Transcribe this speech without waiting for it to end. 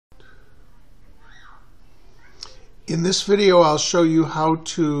In this video, I'll show you how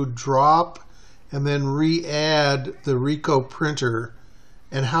to drop and then re-add the Ricoh printer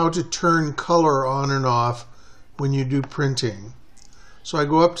and how to turn color on and off when you do printing. So I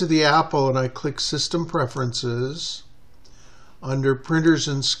go up to the Apple and I click System Preferences. Under Printers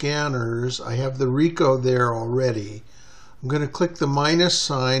and Scanners, I have the Ricoh there already. I'm going to click the minus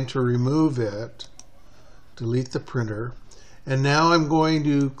sign to remove it, delete the printer, and now I'm going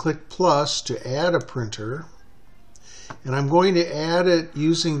to click plus to add a printer. And I'm going to add it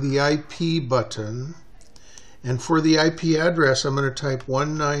using the IP button. And for the IP address, I'm going to type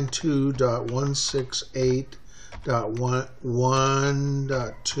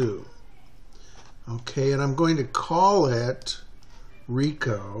 192.168.1.2. Okay, and I'm going to call it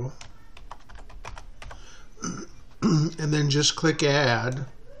Ricoh. And then just click Add,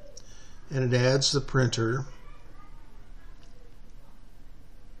 and it adds the printer.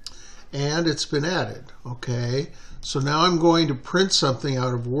 And it's been added. Okay, so now I'm going to print something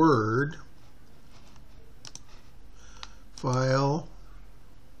out of Word. File,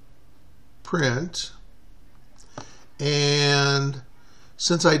 Print, and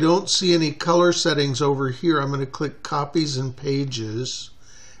since I don't see any color settings over here, I'm going to click Copies and Pages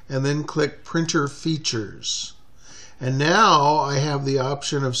and then click Printer Features. And now I have the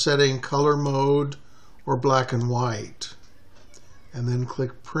option of setting color mode or black and white. And then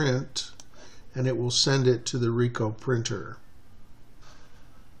click Print, and it will send it to the Ricoh printer.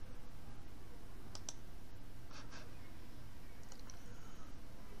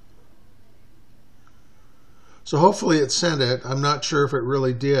 So hopefully it sent it. I'm not sure if it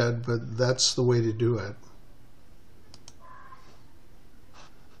really did, but that's the way to do it.